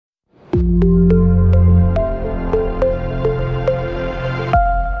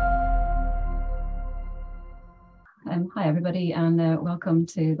everybody, and welcome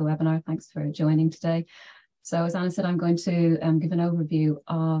to the webinar. Thanks for joining today. So as Anna said, I'm going to give an overview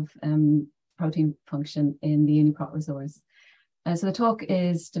of protein function in the UniProt resource. So the talk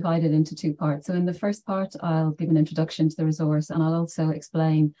is divided into two parts. So in the first part, I'll give an introduction to the resource, and I'll also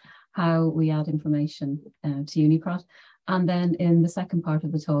explain how we add information to UniProt. And then in the second part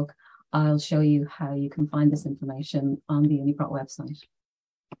of the talk, I'll show you how you can find this information on the UniProt website.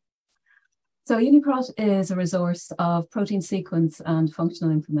 So UniProt is a resource of protein sequence and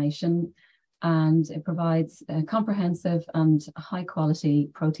functional information, and it provides comprehensive and high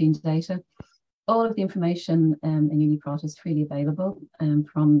quality protein data. All of the information in UniProt is freely available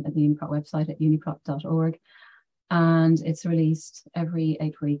from the UniProt website at uniprot.org, and it's released every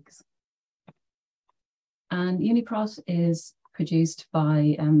 8 weeks. And UniProt is produced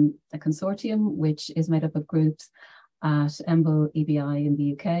by a consortium which is made up of groups at EMBL-EBI in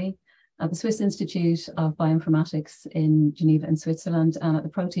the UK, at the Swiss Institute of Bioinformatics in Geneva in Switzerland, and at the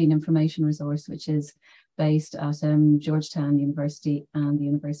Protein Information Resource, which is based at Georgetown University and the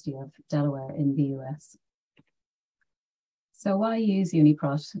University of Delaware in the US. So why use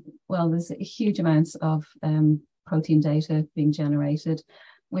UniProt? Well, there's huge amounts of protein data being generated,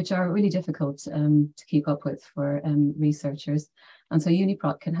 which are really difficult to keep up with for researchers. And so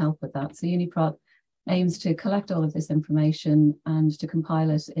UniProt can help with that. So UniProt aims to collect all of this information and to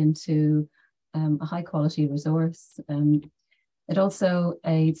compile it into a high quality resource. It also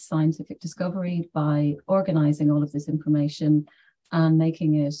aids scientific discovery by organizing all of this information and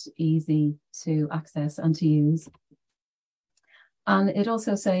making it easy to access and to use. And it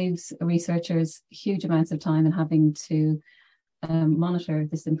also saves researchers huge amounts of time in having to monitor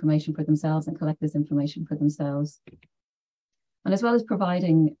this information for themselves and collect this information for themselves. And as well as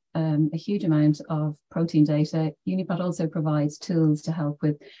providing a huge amount of protein data, UniProt also provides tools to help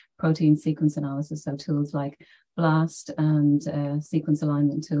with protein sequence analysis, so tools like BLAST and sequence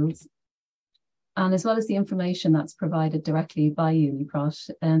alignment tools. And as well as the information that's provided directly by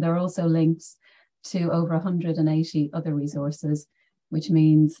UniProt, and there are also links to over 180 other resources, which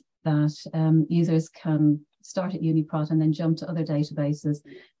means that users can start at UniProt and then jump to other databases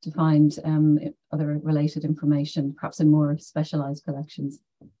to find other related information, perhaps in more specialized collections.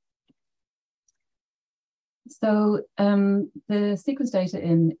 So the sequence data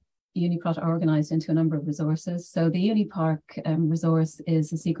in UniProt are organized into a number of resources. So the UniPark resource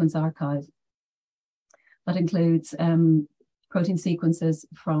is a sequence archive that includes protein sequences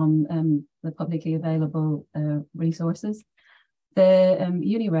from the publicly available resources. The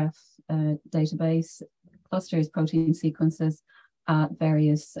UniRef database clusters protein sequences at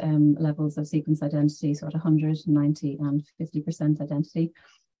various levels of sequence identity, so at 100, 90, and 50% identity.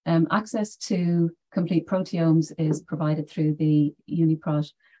 Access to complete proteomes is provided through the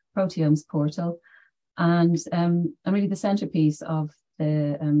UniProt proteomes portal, and really the centerpiece of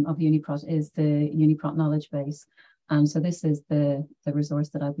UniProt is the UniProt knowledge base, and so this is the resource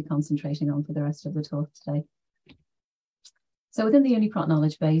that I'll be concentrating on for the rest of the talk today. So within the UniProt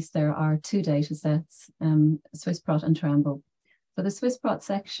knowledge base, there are two data sets, SwissProt and Tremble. So the SwissProt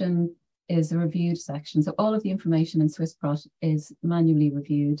section is a reviewed section. So all of the information in SwissProt is manually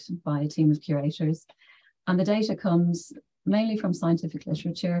reviewed by a team of curators. And the data comes mainly from scientific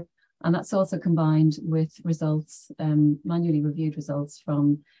literature, and that's also combined with results, manually reviewed results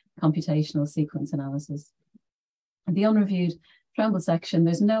from computational sequence analysis. In the unreviewed Tremble section,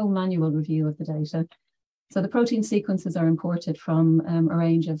 there's no manual review of the data. So the protein sequences are imported from a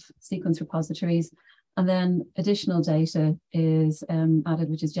range of sequence repositories, and then additional data is added,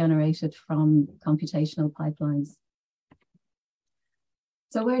 which is generated from computational pipelines.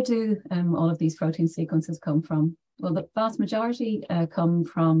 So where do all of these protein sequences come from? Well, the vast majority come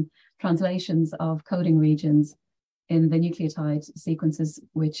from translations of coding regions in the nucleotide sequences,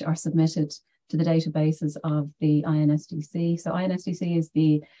 which are submitted to the databases of the INSDC. So INSDC is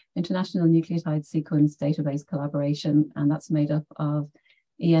the International Nucleotide Sequence Database Collaboration, and that's made up of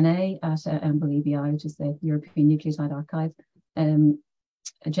ENA at EMBL-EBI, which is the European Nucleotide Archive, a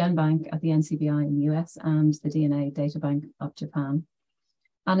GenBank at the NCBI in the US, and the DNA Databank of Japan.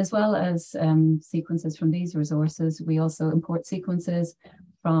 And as well as sequences from these resources, we also import sequences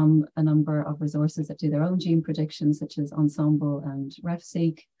from a number of resources that do their own gene predictions, such as Ensemble and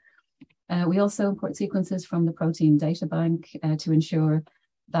RefSeq. We also import sequences from the Protein Data Bank to ensure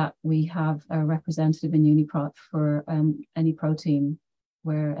that we have a representative in UniProt for any protein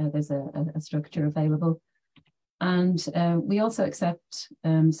where there's a structure available. And we also accept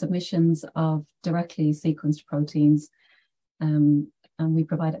submissions of directly sequenced proteins, and we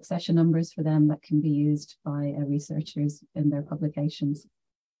provide accession numbers for them that can be used by researchers in their publications.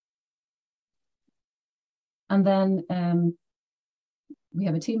 And then we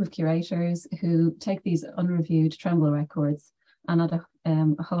have a team of curators who take these unreviewed Tremble records and add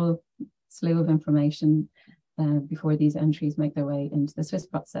a whole slew of information before these entries make their way into the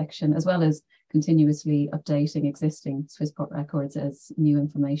SwissProt section, as well as continuously updating existing SwissProt records as new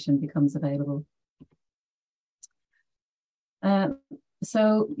information becomes available.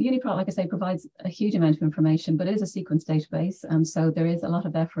 So UniProt, like I say, provides a huge amount of information, but it is a sequence database. And so there is a lot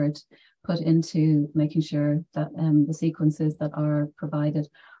of effort put into making sure that the sequences that are provided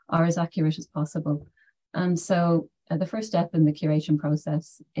are as accurate as possible. And so the first step in the curation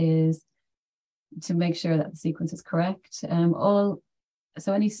process is to make sure that the sequence is correct.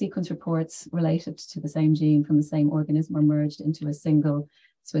 So any sequence reports related to the same gene from the same organism are merged into a single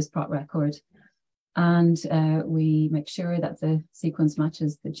SwissProt record. And we make sure that the sequence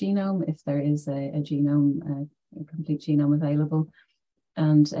matches the genome if there is a genome, a complete genome available,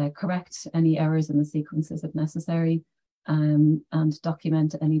 and correct any errors in the sequences if necessary, and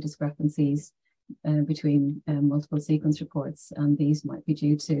document any discrepancies between multiple sequence reports. And these might be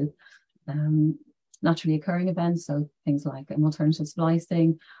due to naturally occurring events, so things like alternative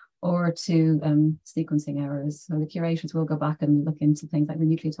splicing, or to sequencing errors. So the curators will go back and look into things like the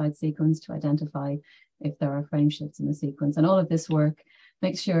nucleotide sequence to identify if there are frame shifts in the sequence. And all of this work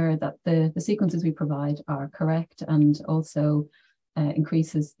makes sure that the sequences we provide are correct, and also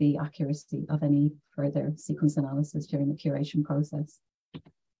increases the accuracy of any further sequence analysis during the curation process.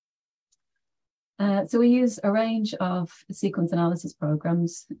 So we use a range of sequence analysis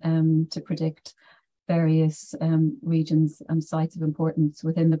programs to predict various regions and sites of importance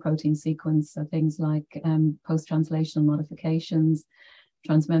within the protein sequence. So things like post-translational modifications,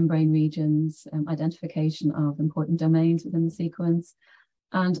 transmembrane regions, identification of important domains within the sequence.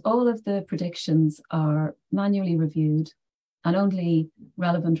 And all of the predictions are manually reviewed, and only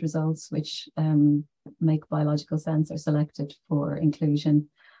relevant results which make biological sense are selected for inclusion.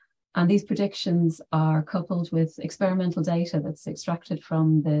 And these predictions are coupled with experimental data that's extracted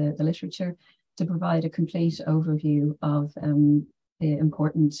from the literature to provide a complete overview of the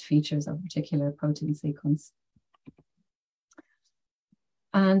important features of a particular protein sequence.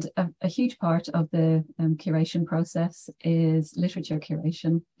 And a huge part of the curation process is literature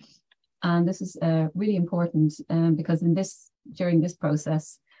curation. And this is really important because during this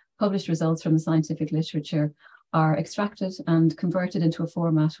process, published results from the scientific literature are extracted and converted into a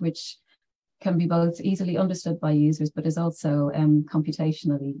format which can be both easily understood by users, but is also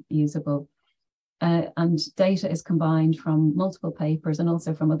computationally usable. And data is combined from multiple papers and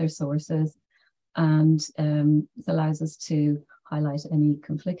also from other sources. And it allows us to highlight any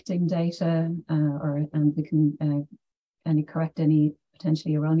conflicting data, and we can correct any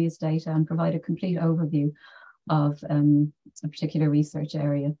potentially erroneous data and provide a complete overview of a particular research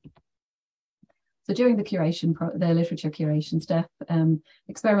area. So during the curation, the literature curation step,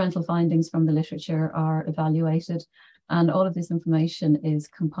 experimental findings from the literature are evaluated, and all of this information is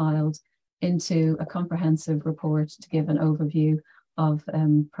compiled into a comprehensive report to give an overview of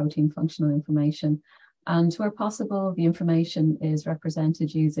protein functional information. And where possible, the information is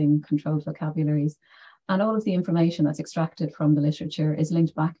represented using controlled vocabularies. And all of the information that's extracted from the literature is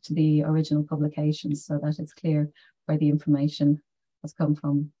linked back to the original publications so that it's clear where the information has come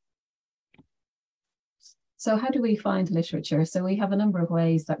from. So how do we find literature? So we have a number of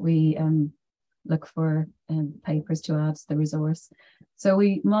ways that we look for papers to add to the resource. So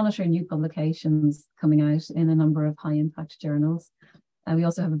we monitor new publications coming out in a number of high impact journals. And we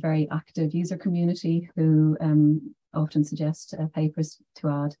also have a very active user community who often suggest papers to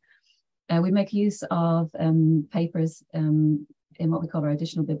add. We make use of papers in what we call our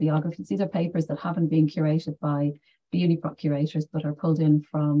additional bibliographies. These are papers that haven't been curated by the UniProt curators, but are pulled in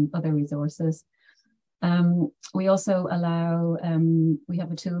from other resources. We also allow, we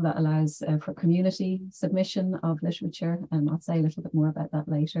have a tool that allows for community submission of literature, and I'll say a little bit more about that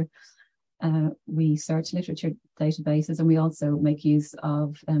later. We search literature databases, and we also make use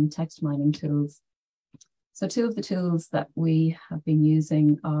of text mining tools. So two of the tools that we have been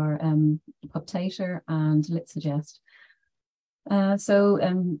using are Pubtator and LitSuggest.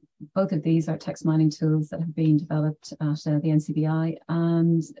 Both of these are text mining tools that have been developed at the NCBI,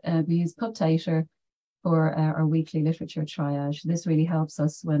 and we use Pubtator for our weekly literature triage. This really helps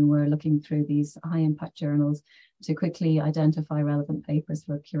us when we're looking through these high impact journals to quickly identify relevant papers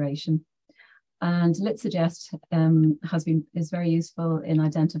for curation. And LitSuggest is very useful in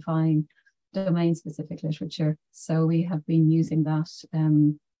identifying domain-specific literature. So we have been using that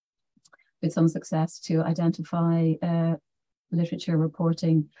with some success to identify literature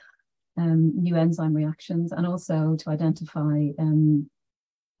reporting new enzyme reactions, and also to identify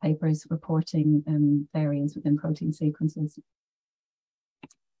papers reporting variants within protein sequences.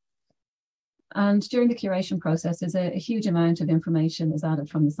 And during the curation process, there's a huge amount of information is added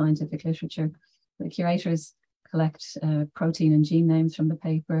from the scientific literature. The curators collect protein and gene names from the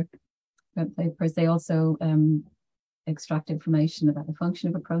papers. They also extract information about the function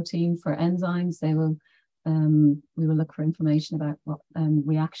of a protein. For enzymes, we will look for information about what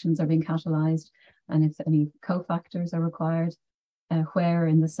reactions are being catalyzed and if any cofactors are required, where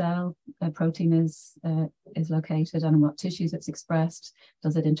in the cell a protein is located and in what tissues it's expressed.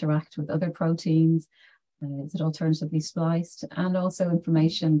 Does it interact with other proteins? Is it alternatively spliced? And also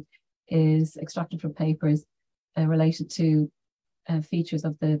information is extracted from papers related to features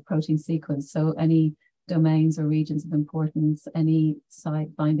of the protein sequence. So any domains or regions of importance, any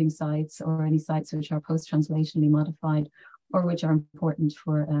binding sites, or any sites which are post-translationally modified or which are important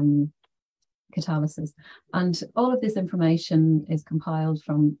for catalysis. And all of this information is compiled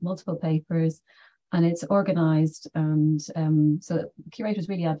from multiple papers and it's organized. And so curators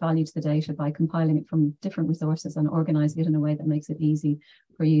really add value to the data by compiling it from different resources and organizing it in a way that makes it easy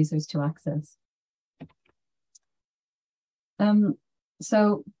for users to access.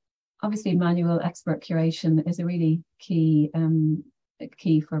 So obviously manual expert curation is a really key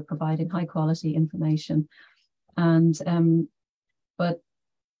for providing high quality information. And but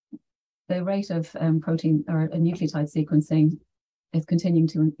the rate of protein or nucleotide sequencing is continuing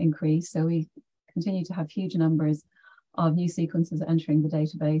to increase. So we continue to have huge numbers of new sequences entering the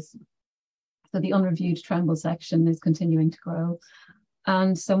database. So the unreviewed tremble section is continuing to grow.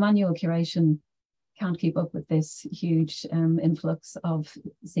 And so manual curation can't keep up with this huge influx of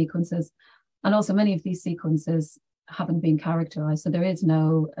sequences. And also many of these sequences haven't been characterized. So there is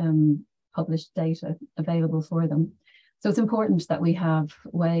no published data available for them. So it's important that we have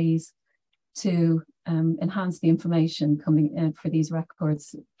ways to enhance the information coming in for these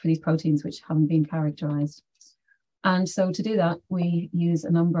records, for these proteins which haven't been characterized. And so to do that, we use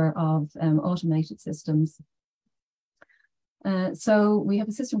a number of automated systems. So we have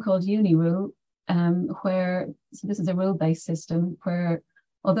a system called UniRule, so this is a rule-based system where,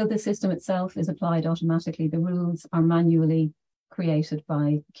 although the system itself is applied automatically, the rules are manually created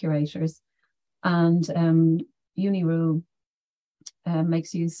by curators. And UniRule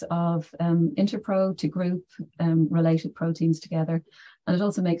makes use of InterPro to group related proteins together. And it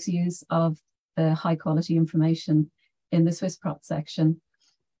also makes use of the high quality information in the SwissProt section.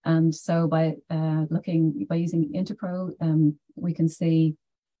 And so by using InterPro, we can see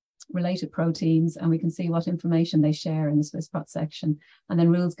related proteins and we can see what information they share in the SwissProt section. And then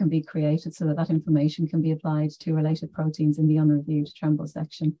rules can be created so that that information can be applied to related proteins in the unreviewed tremble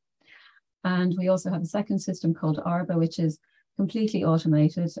section. And we also have a second system called ARBA, which is completely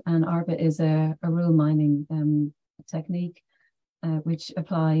automated. And ARBA is a rule mining technique which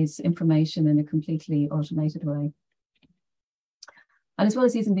applies information in a completely automated way. And as well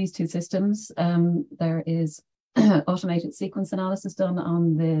as using these two systems, there is automated sequence analysis done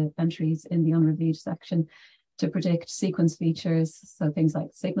on the entries in the unreviewed section to predict sequence features. So things like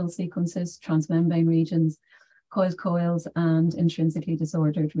signal sequences, transmembrane regions, coils, and intrinsically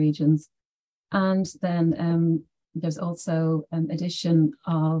disordered regions. And then there's also addition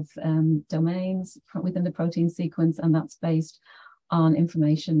of domains within the protein sequence, and that's based on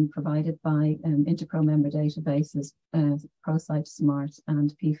information provided by InterPro member databases, ProCyte, SMART,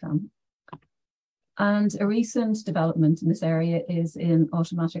 and PFAM. And a recent development in this area is in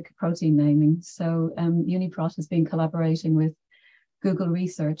automatic protein naming. So UniProt has been collaborating with Google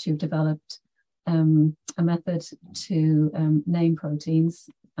Research, who've developed a method to name proteins.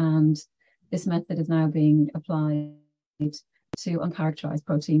 And this method is now being applied to uncharacterized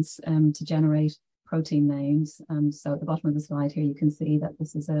proteins to generate protein names. And so at the bottom of the slide here, you can see that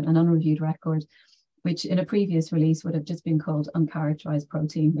this is an unreviewed record, which in a previous release would have just been called uncharacterized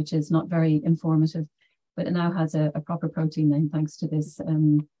protein, which is not very informative, but it now has a proper protein name thanks to this,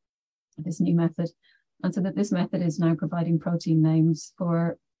 this new method. And so that this method is now providing protein names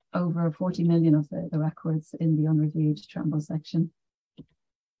for over 40 million of the records in the unreviewed tremble section.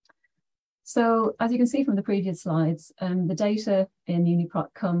 So as you can see from the previous slides, the data in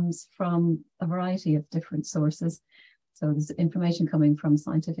UniProt comes from a variety of different sources. So there's information coming from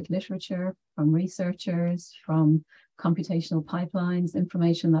scientific literature, from researchers, from computational pipelines,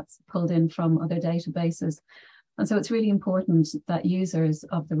 information that's pulled in from other databases. And so it's really important that users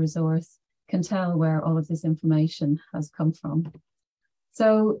of the resource can tell where all of this information has come from.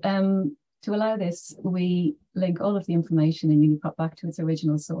 So to allow this, we link all of the information in UniProt back to its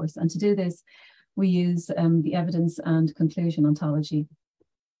original source. And to do this, we use the evidence and conclusion ontology,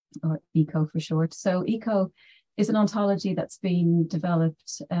 or ECO for short. So ECO is an ontology that's been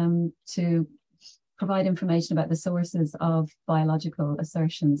developed to provide information about the sources of biological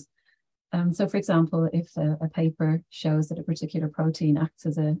assertions. So for example, if a paper shows that a particular protein acts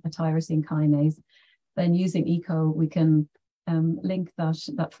as a tyrosine kinase, then using ECO, we can link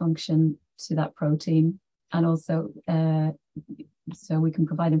that function to that protein, and also so we can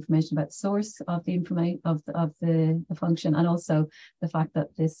provide information about the source of the the function, and also the fact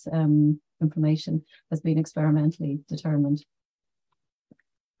that this information has been experimentally determined.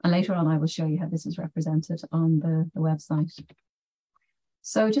 And later on, I will show you how this is represented on the website.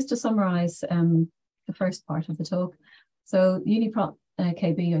 So just to summarize the first part of the talk, so UniProt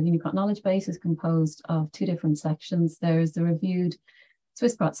KB, or UniProt knowledge base, is composed of two different sections. There's the reviewed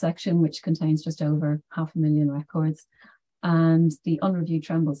SwissProt section, which contains just over 500,000 records, and the unreviewed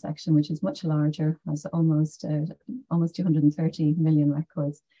Tremble section, which is much larger, has almost 230 million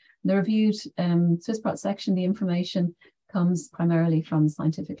records. The reviewed SwissProt section, the information comes primarily from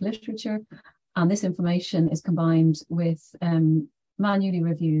scientific literature, and this information is combined with manually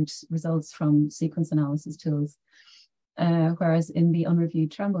reviewed results from sequence analysis tools. Whereas in the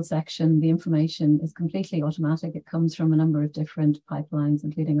unreviewed Tremble section, the information is completely automatic. It comes from a number of different pipelines,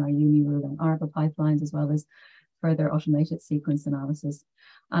 including our UniRule and Argo pipelines, as well as further automated sequence analysis.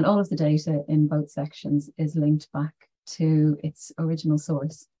 And all of the data in both sections is linked back to its original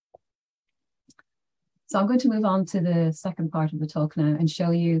source. So I'm going to move on to the second part of the talk now and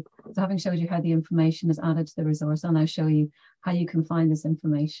show you, so having showed you how the information is added to the resource, I'll now show you how you can find this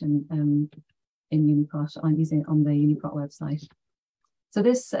information in UniProt on the UniProt website. So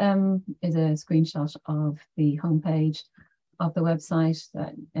this is a screenshot of the homepage of the website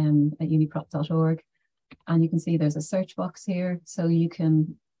at uniprot.org. And you can see there's a search box here. So you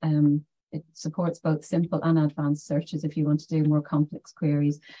can, it supports both simple and advanced searches if you want to do more complex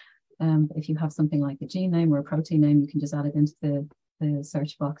queries. If you have something like a gene name or a protein name, you can just add it into the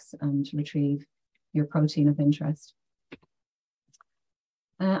search box and retrieve your protein of interest.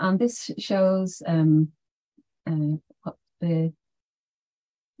 And this shows an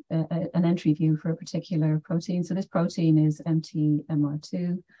entry view for a particular protein. So this protein is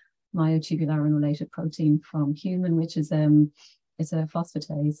MTMR2, myotubular unrelated protein from human, which is it's a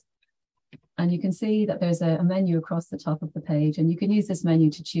phosphatase. And you can see that there's a menu across the top of the page, and you can use this menu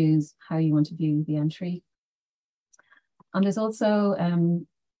to choose how you want to view the entry. And there's also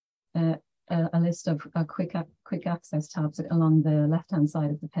a list of quick access tabs along the left-hand side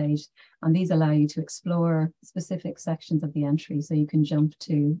of the page, and these allow you to explore specific sections of the entry, so you can jump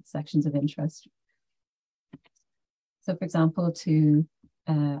to sections of interest. So for example, to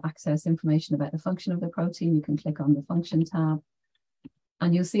access information about the function of the protein, you can click on the function tab.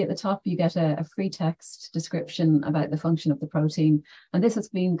 And you'll see at the top, you get a free text description about the function of the protein. And this has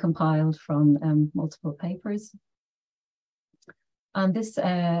been compiled from multiple papers. And this, so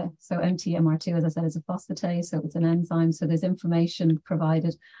MTMR2, as I said, is a phosphatase, so it's an enzyme. So there's information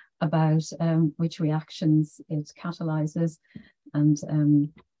provided about which reactions it catalyzes. And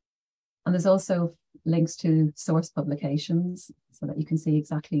there's also links to source publications so that you can see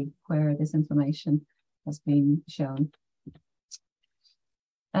exactly where this information has been shown.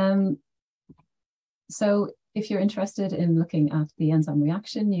 So if you're interested in looking at the enzyme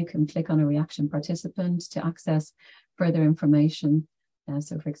reaction, you can click on a reaction participant to access further information.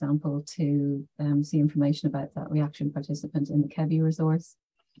 So for example, to see information about that reaction participant in the KEBI resource.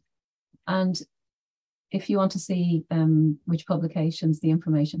 And if you want to see which publications the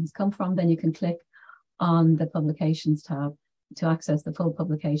information has come from, then you can click on the publications tab to access the full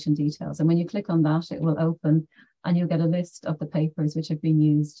publication details. And when you click on that, it will open and you'll get a list of the papers which have been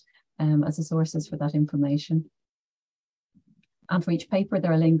used as the sources for that information. And for each paper,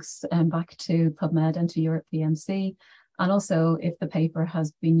 there are links back to PubMed and to Europe VMC. And also, if the paper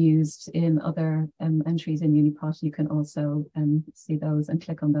has been used in other entries in UniProt, you can also see those and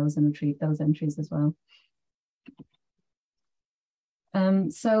click on those and retrieve those entries as well.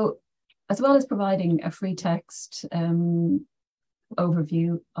 So, as well as providing a free text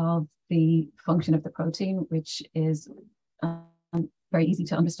overview of the function of the protein, which is very easy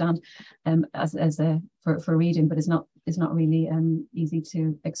to understand for reading, but is not really easy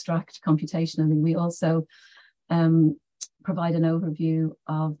to extract computationally. We also provide an overview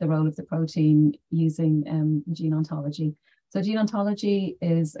of the role of the protein using gene ontology. So gene ontology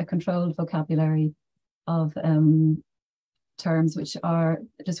is a controlled vocabulary of terms which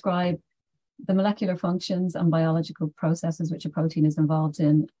describe the molecular functions and biological processes which a protein is involved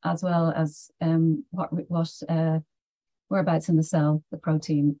in, as well as whereabouts in the cell the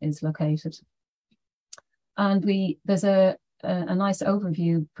protein is located. And there's a nice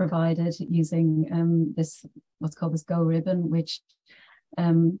overview provided using what's called this Go ribbon, which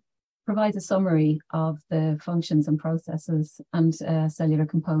provides a summary of the functions and processes and cellular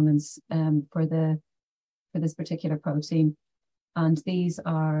components for this particular protein. And these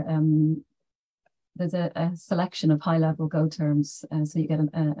are, there's a selection of high-level Go terms, so you get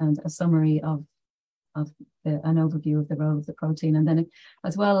a summary of an overview of the role of the protein. And then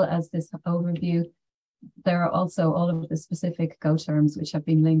as well as this overview, there are also all of the specific Go terms which have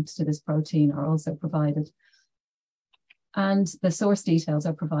been linked to this protein are also provided. And the source details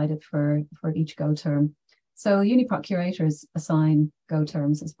are provided for each Go term. So UniProt curators assign Go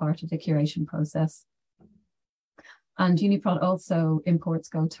terms as part of the curation process. And UniProt also imports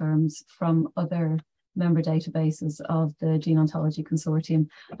Go terms from other member databases of the Gene Ontology Consortium,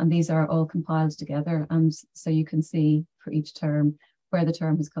 and these are all compiled together. And so you can see for each term where the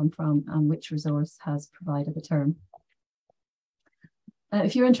term has come from and which resource has provided the term.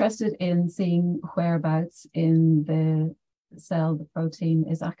 If you're interested in seeing whereabouts in the cell the protein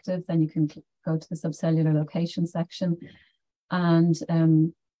is active, then you can go to the subcellular location section, and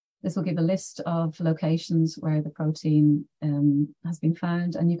this will give a list of locations where the protein has been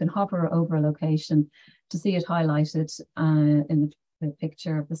found, and you can hover over a location to see it highlighted in the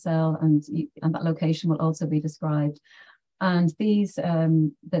picture of the cell, and that location will also be described. And these,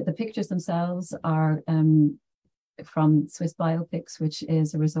 the pictures themselves are from Swiss Biopics, which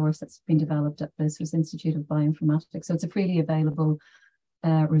is a resource that's been developed at the Swiss Institute of Bioinformatics. So it's a freely available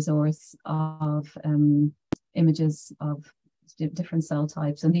resource of images of different cell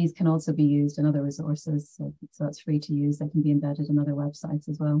types, and these can also be used in other resources, so it's free to use. They can be embedded in other websites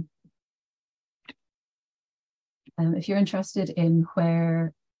as well. If you're interested in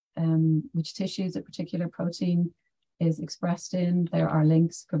where which tissues a particular protein is expressed in, there are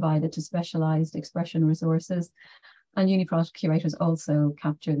links provided to specialized expression resources, and UniProt curators also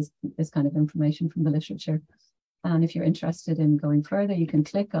capture this kind of information from the literature. And if you're interested in going further, you can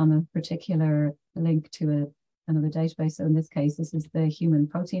click on a particular link to another database. So in this case, this is the Human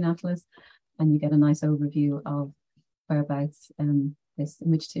Protein Atlas, and you get a nice overview of whereabouts in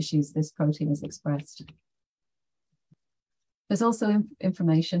which tissues this protein is expressed. There's also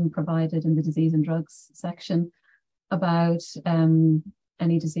information provided in the disease and drugs section about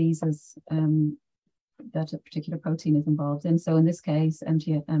any diseases that a particular protein is involved in. So in this case,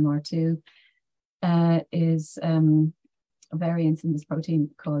 MTMR2 is a variant in this protein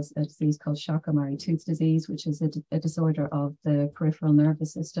cause a disease called Charcot-Marie-Tooth disease, which is a disorder of the peripheral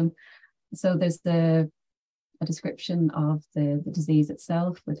nervous system. So there's a description of the disease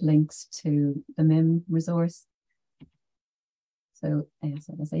itself with links to the MIM resource. So as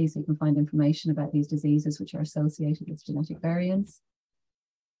I say, so you can find information about these diseases which are associated with genetic variants.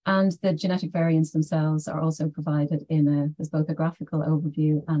 And the genetic variants themselves are also provided in there's both a graphical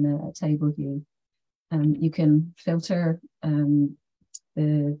overview and a table view. You can filter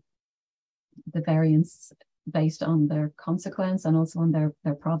the variants based on their consequence and also on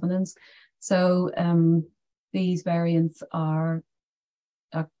their provenance. So these variants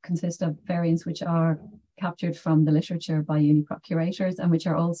consist of variants which are captured from the literature by UniProt curators and which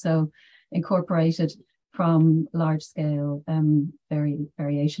are also incorporated from large-scale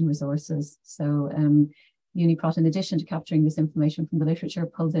variation resources. So UniProt, in addition to capturing this information from the literature,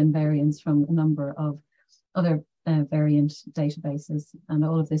 pulls in variants from a number of other variant databases, and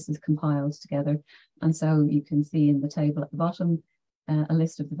all of this is compiled together. And so you can see in the table at the bottom a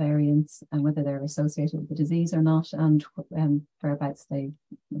list of the variants and whether they're associated with the disease or not, and whereabouts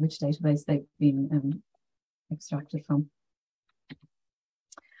which database they've been extracted from.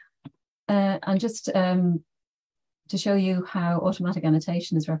 And just to show you how automatic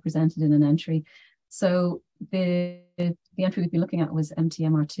annotation is represented in an entry. So the entry we've been looking at was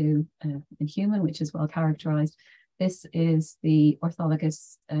MTMR2 in human, which is well characterized. This is the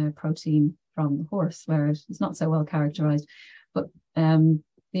orthologous protein from the horse, where it's not so well characterized, but the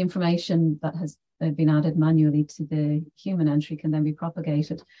information that has been added manually to the human entry can then be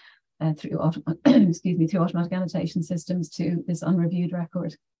propagated through automatic annotation systems to this unreviewed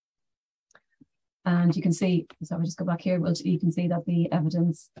record. And you can see, so I'll just go back here, well, you can see that the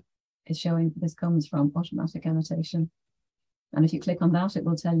evidence is showing this comes from automatic annotation. And if you click on that, it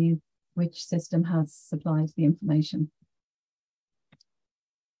will tell you which system has supplied the information.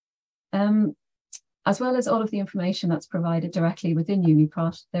 As well as all of the information that's provided directly within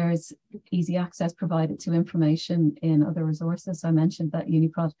UniProt, there's easy access provided to information in other resources. So I mentioned that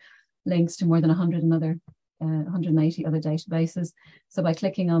UniProt links to more than 180 other databases. So by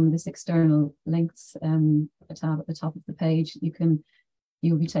clicking on this external links tab at the top of the page,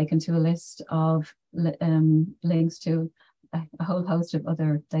 you'll be taken to a list of links to a whole host of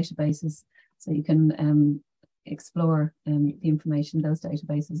other databases. So you can explore the information in those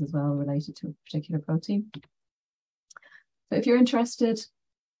databases as well related to a particular protein. So if you're interested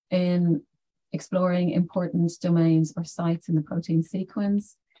in exploring important domains or sites in the protein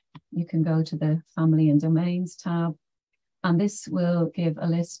sequence, you can go to the Family and Domains tab, and this will give a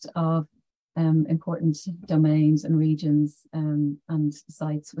list of important domains and regions and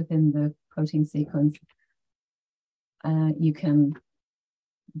sites within the protein sequence. You can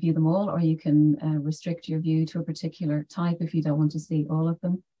view them all, or you can restrict your view to a particular type if you don't want to see all of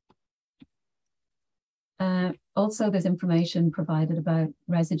them. Also, there's information provided about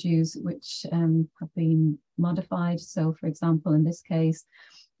residues which have been modified. So, for example, in this case,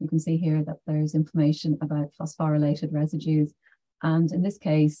 you can see here that there's information about phosphorylated residues. And in this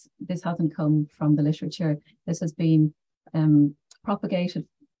case, this hasn't come from the literature. This has been propagated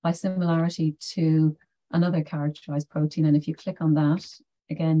by similarity to another characterized protein. And if you click on that,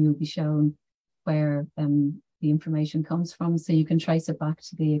 again, you'll be shown where the information comes from. So you can trace it back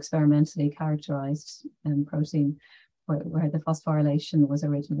to the experimentally characterized protein where the phosphorylation was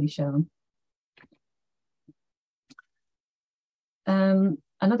originally shown.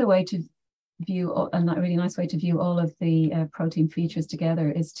 Another way to view, a really nice way to view all of the protein features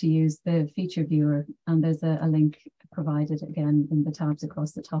together is to use the feature viewer. And there's a link provided again in the tabs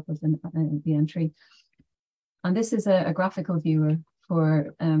across the top of the entry. And this is a graphical viewer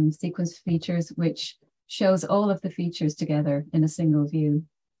for sequence features, which shows all of the features together in a single view.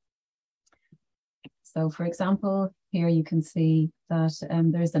 So for example, here you can see that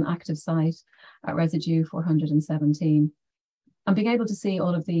there's an active site at residue 417. And being able to see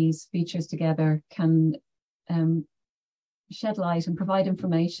all of these features together can shed light and provide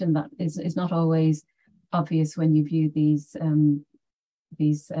information that is not always obvious when you view these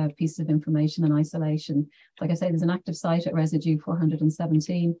pieces of information in isolation. Like I say, there's an active site at residue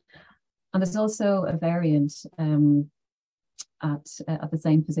 417, and there's also a variant at the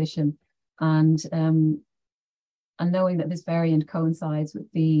same position. And knowing that this variant coincides with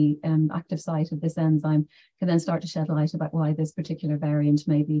the active site of this enzyme can then start to shed light about why this particular variant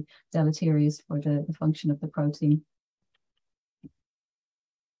may be deleterious for the function of the protein.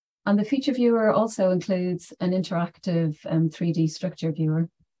 And the feature viewer also includes an interactive 3D structure viewer.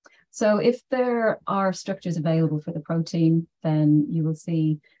 So if there are structures available for the protein, then you will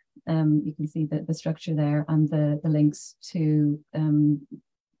see, you can see the structure there and the links to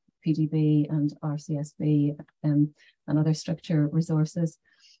PDB and RCSB and other structure resources.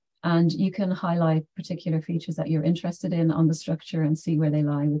 And you can highlight particular features that you're interested in on the structure and see where they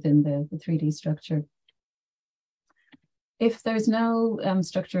lie within the 3D structure. If there's no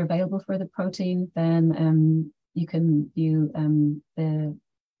structure available for the protein, then you can view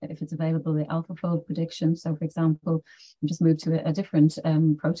if it's available, the AlphaFold prediction. So for example, we just moved to a different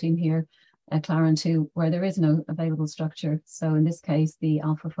protein here, Clarin-2, where there is no available structure. So in this case, the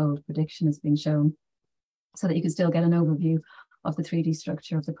AlphaFold prediction is being shown so that you can still get an overview of the 3D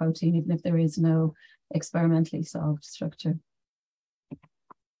structure of the protein, even if there is no experimentally solved structure.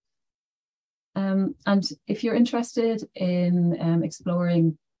 And if you're interested in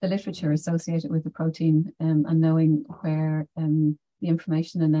exploring the literature associated with the protein and knowing where the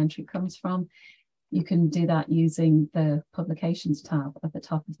information and entry comes from, you can do that using the Publications tab at the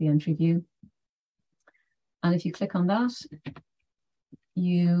top of the entry view. And if you click on that,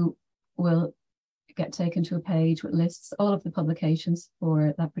 you will get taken to a page which lists all of the publications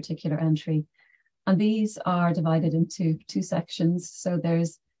for that particular entry. And these are divided into two sections. So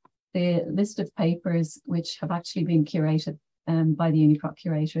there's the list of papers which have actually been curated by the UniProt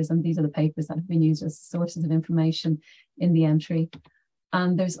curators, and these are the papers that have been used as sources of information in the entry.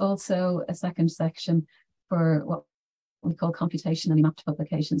 And there's also a second section for what we call computationally mapped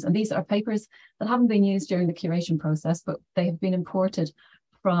publications. And these are papers that haven't been used during the curation process, but they have been imported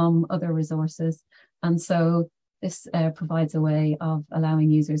from other resources. And so this provides a way of allowing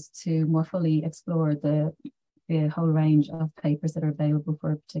users to more fully explore the whole range of papers that are available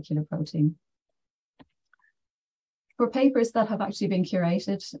for a particular protein. For papers that have actually been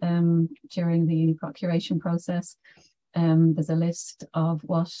curated during the UniProt curation process, there's a list of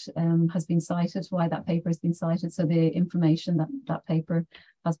what has been cited, why that paper has been cited, so the information that that paper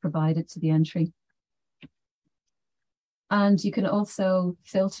has provided to the entry. And you can also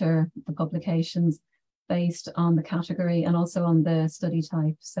filter the publications based on the category and also on the study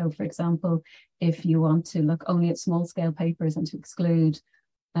type. So for example, if you want to look only at small scale papers and to exclude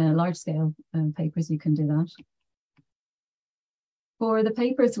large scale papers, you can do that. For the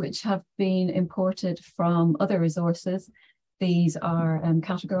papers which have been imported from other resources, these are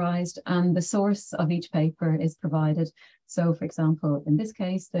categorized and the source of each paper is provided. So, for example, in this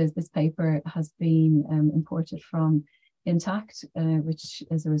case, this paper has been imported from Intact, which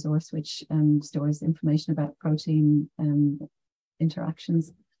is a resource which stores information about protein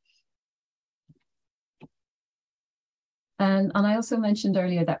interactions. And I also mentioned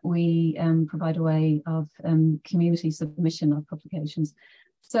earlier that we provide a way of community submission of publications.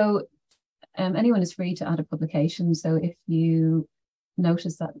 So anyone is free to add a publication. So if you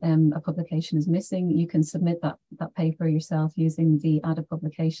notice that a publication is missing, you can submit that paper yourself using the add a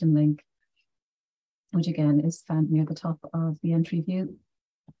publication link, which again is found near the top of the entry view.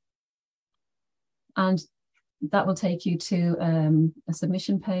 And that will take you to a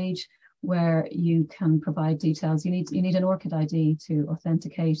submission page where you can provide details. You need an ORCID ID to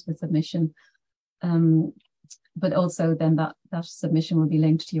authenticate the submission. But also then that submission will be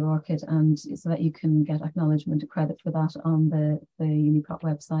linked to your ORCID, and so that you can get acknowledgement of credit for that on the UniProt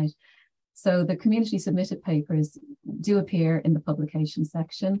website. So the community submitted papers do appear in the publication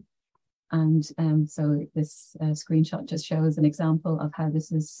section. And so this screenshot just shows an example of how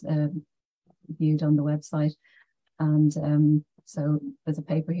this is viewed on the website. And so there's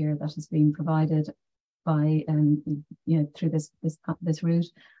a paper here that has been provided by, through this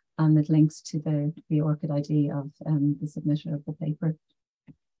route, and it links to the ORCID ID of the submitter of the paper.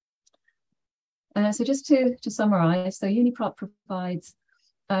 So just to summarize, so UniProt provides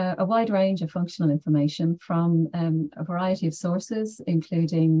a wide range of functional information from a variety of sources,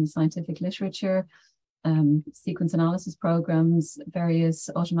 including scientific literature, sequence analysis programs, various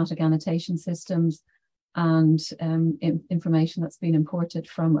automatic annotation systems, and information that's been imported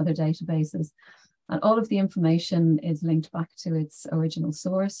from other databases. And all of the information is linked back to its original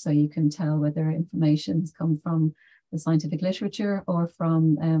source, so you can tell whether information has come from the scientific literature or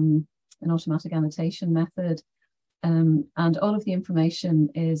from an automatic annotation method. And all of the information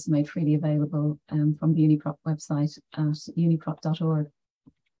is made freely available from the UniProt website at uniprot.org.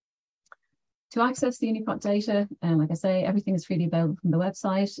 To access the UniProt data, like I say, everything is freely available from the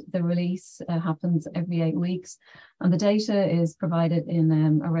website. The release happens every 8 weeks, and the data is provided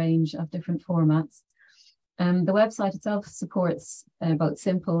in a range of different formats. The website itself supports both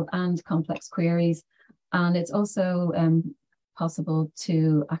simple and complex queries, and it's also possible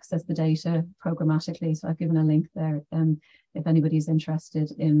to access the data programmatically. So I've given a link there if anybody's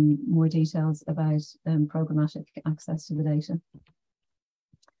interested in more details about programmatic access to the data.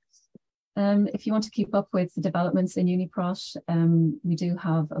 If you want to keep up with the developments in UniProt, we do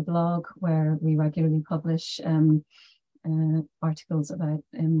have a blog where we regularly publish articles about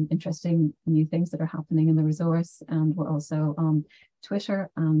interesting new things that are happening in the resource, and we're also on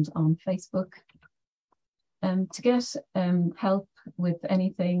Twitter and on Facebook. To get help with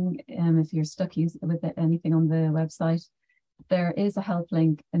anything, if you're stuck with anything on the website, there is a help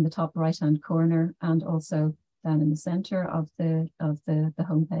link in the top right-hand corner, and also down in the center of the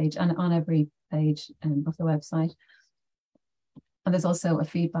homepage and on every page of the website. And there's also a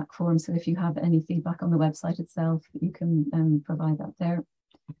feedback form, so if you have any feedback on the website itself, you can provide that there.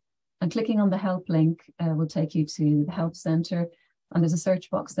 And clicking on the help link will take you to the help center, and there's a search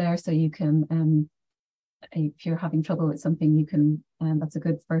box there, so you can, if you're having trouble with something, you can, that's a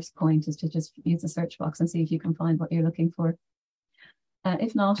good first point, is to just use the search box and see if you can find what you're looking for.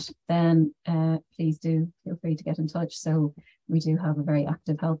 If not, then please do feel free to get in touch. So we do have a very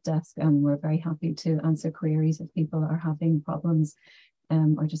active help desk, and we're very happy to answer queries if people are having problems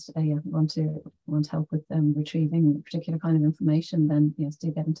or just want help with retrieving a particular kind of information. Then yes, do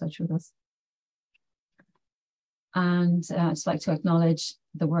get in touch with us. And I'd just like to acknowledge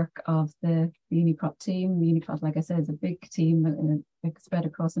the work of the UniProt team. UniProt, like I said, is a big team spread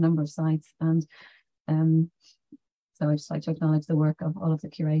across a number of sites, and so I'd just like to acknowledge the work of all of the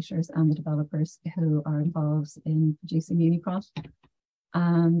curators and the developers who are involved in producing UniProt.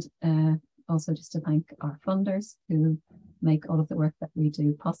 And also just to thank our funders who make all of the work that we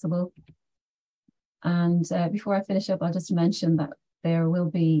do possible. And before I finish up, I'll just mention that there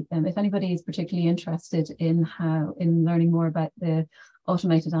will be, if anybody is particularly interested in learning more about the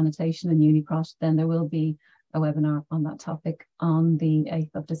automated annotation in UniProt, then there will be a webinar on that topic on the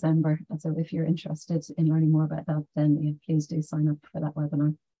 8th of December. And so if you're interested in learning more about that, then yeah, please do sign up for that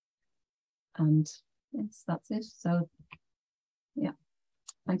webinar. And yes, that's it. So yeah,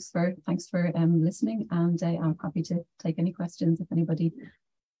 thanks for listening, and I'm happy to take any questions if anybody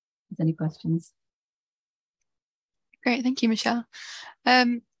has any questions. Great, thank you, Michelle.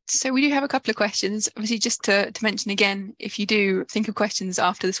 So we do have a couple of questions. Obviously, just to mention again, if you do think of questions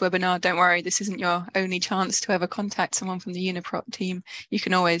after this webinar, don't worry, this isn't your only chance to ever contact someone from the UniProt team. You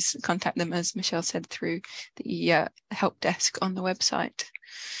can always contact them, as Michelle said, through the help desk on the website.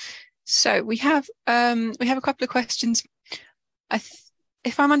 So we have a couple of questions.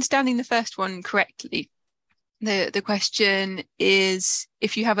 if I'm understanding the first one correctly, the question is,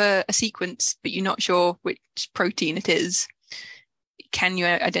 if you have a sequence but you're not sure which protein it is, can you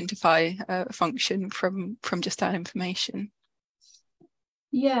identify a function from just that information?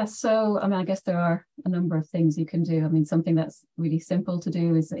 Yeah, so I mean, I guess there are a number of things you can do. I mean, something that's really simple to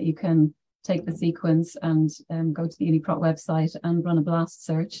do is that you can take the sequence and go to the UniProt website and run a blast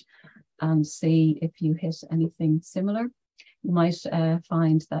search and see if you hit anything similar. You might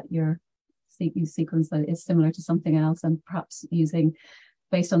find that your sequence that is similar to something else, and perhaps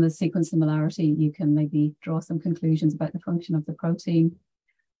based on the sequence similarity, you can maybe draw some conclusions about the function of the protein.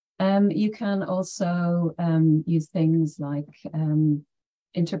 You can also use things like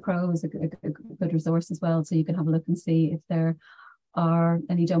Interpro is a good resource as well, so you can have a look and see if there are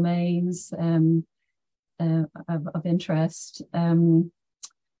any domains of interest. I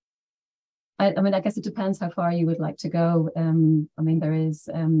mean, I guess it depends how far you would like to go. I mean, there is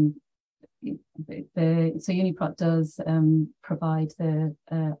so UniProt does provide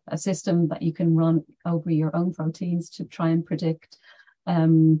a system that you can run over your own proteins to try and predict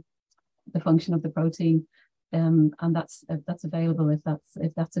the function of the protein. And that's available if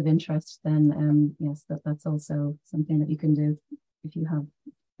that's of interest. Then yes, that's also something that you can do if you have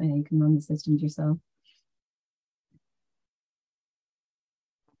you can run the systems yourself.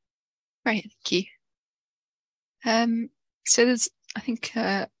 Right, thank you. So there's, I think,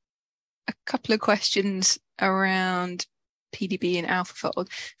 a couple of questions around PDB and AlphaFold.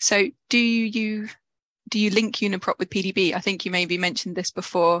 So do you link UniProt with PDB? I think you maybe mentioned this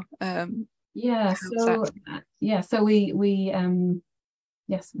before. Yeah, so we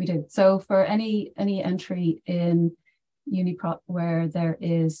yes, we do. So for any entry in UniProt where there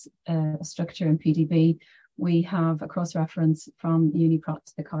is a structure in PDB, we have a cross-reference from UniProt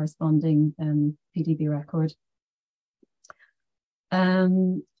to the corresponding PDB record.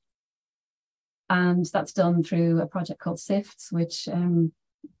 And that's done through a project called SIFTS, which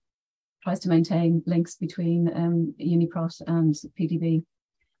tries to maintain links between UniProt and PDB.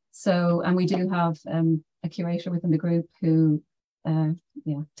 So, and we do have a curator within the group who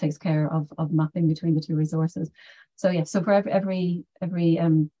takes care of mapping between the two resources. So yeah, so for every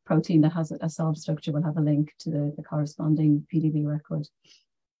protein that has a solved structure will have a link to the corresponding PDB record.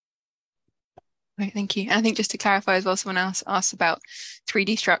 Right, thank you. And I think just to clarify as well, someone else asked about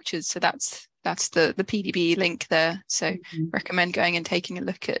 3D structures. So that's the PDB link there. So recommend going and taking a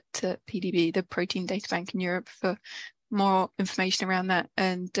look at PDB, the Protein Data Bank in Europe, for more information around that.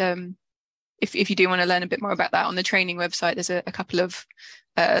 And if you do want to learn a bit more about that, on the training website, there's a couple of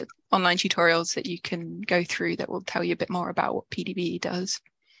online tutorials that you can go through that will tell you a bit more about what PDB does.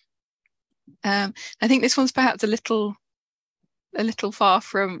 I think this one's perhaps a little far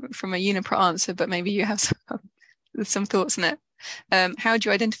from a UniProt answer, but maybe you have some thoughts on it. How do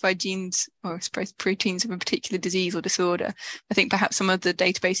you identify genes, or I suppose proteins, of a particular disease or disorder? I think perhaps some of the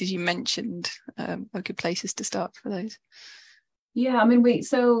databases you mentioned are good places to start for those. Yeah, I mean, we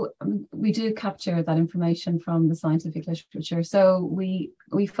do capture that information from the scientific literature. So we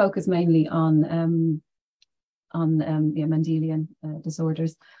focus mainly on Mendelian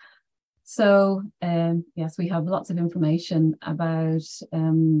disorders. So yes, we have lots of information about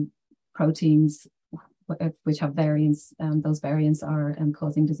proteins which have variants, and those variants are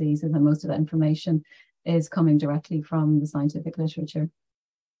causing diseases, and most of that information is coming directly from the scientific literature.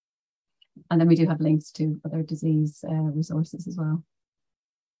 And then we do have links to other disease resources as well.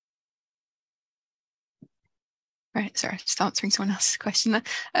 Right, sorry, just answering someone else's question there.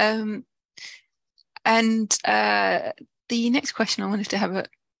 And the next question I wanted to have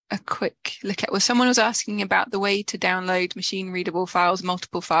a quick look at was, someone was asking about the way to download machine readable files,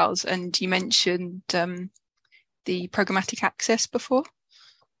 multiple files, and you mentioned the programmatic access before.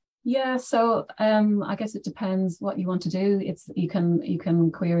 Yeah, so I guess it depends what you want to do. You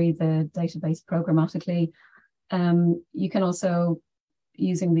can query the database programmatically. You can also,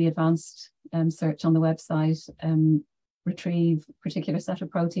 using the advanced search on the website, retrieve a particular set of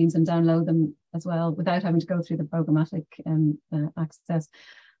proteins and download them as well without having to go through the programmatic access.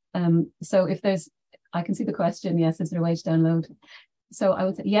 So if there's, I can see the question, yes, is there a way to download? So I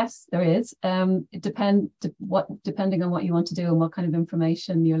would say yes, there is. It depending on what you want to do and what kind of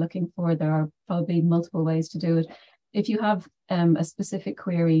information you're looking for, there are probably multiple ways to do it. If you have a specific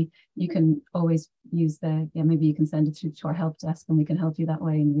query, you can always use maybe you can send it through to our help desk and we can help you that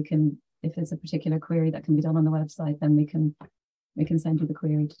way. And we can, if it's a particular query that can be done on the website, then we can send you the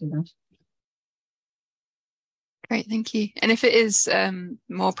query to do that. Great, thank you. And if it is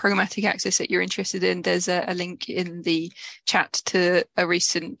more programmatic access that you're interested in, there's a link in the chat to a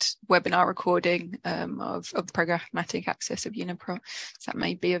recent webinar recording of programmatic access of UniProt. So that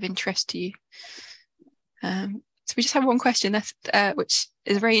may be of interest to you. So we just have one question left, which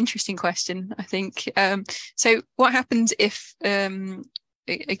is a very interesting question, I think. So what happens if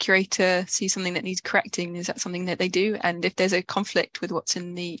a curator sees something that needs correcting? Is that something that they do? And if there's a conflict with what's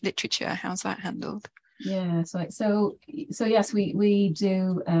in the literature, how's that handled? Yeah, so yes, we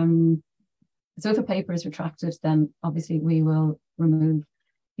do. So if a paper is retracted, then obviously we will remove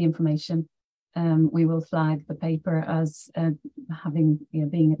the information. We will flag the paper as having,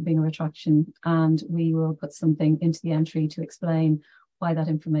 being a retraction, and we will put something into the entry to explain why that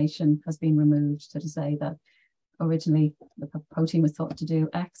information has been removed. So to say that originally the protein was thought to do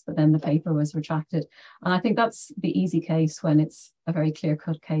X, but then the paper was retracted. And I think that's the easy case when it's a very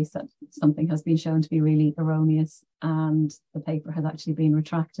clear-cut case that something has been shown to be really erroneous and the paper has actually been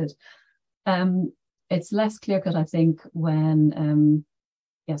retracted. It's less clear-cut, I think, when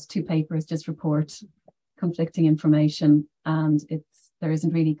yes, two papers just report conflicting information and there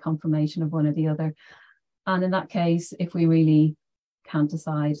isn't really confirmation of one or the other. And in that case, if we really can't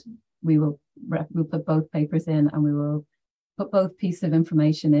decide, we'll put both papers in and we will put both pieces of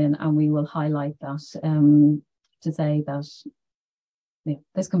information in and we will highlight that to say that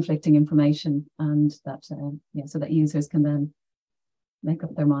there's conflicting information and that so that users can then make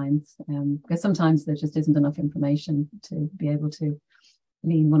up their minds, because sometimes there just isn't enough information to be able to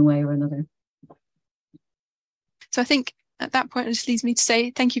lean one way or another. So I think at that point, it just leaves me to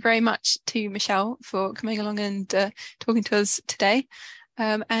say thank you very much to Michelle for coming along and talking to us today,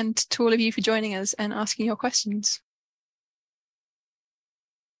 and to all of you for joining us and asking your questions.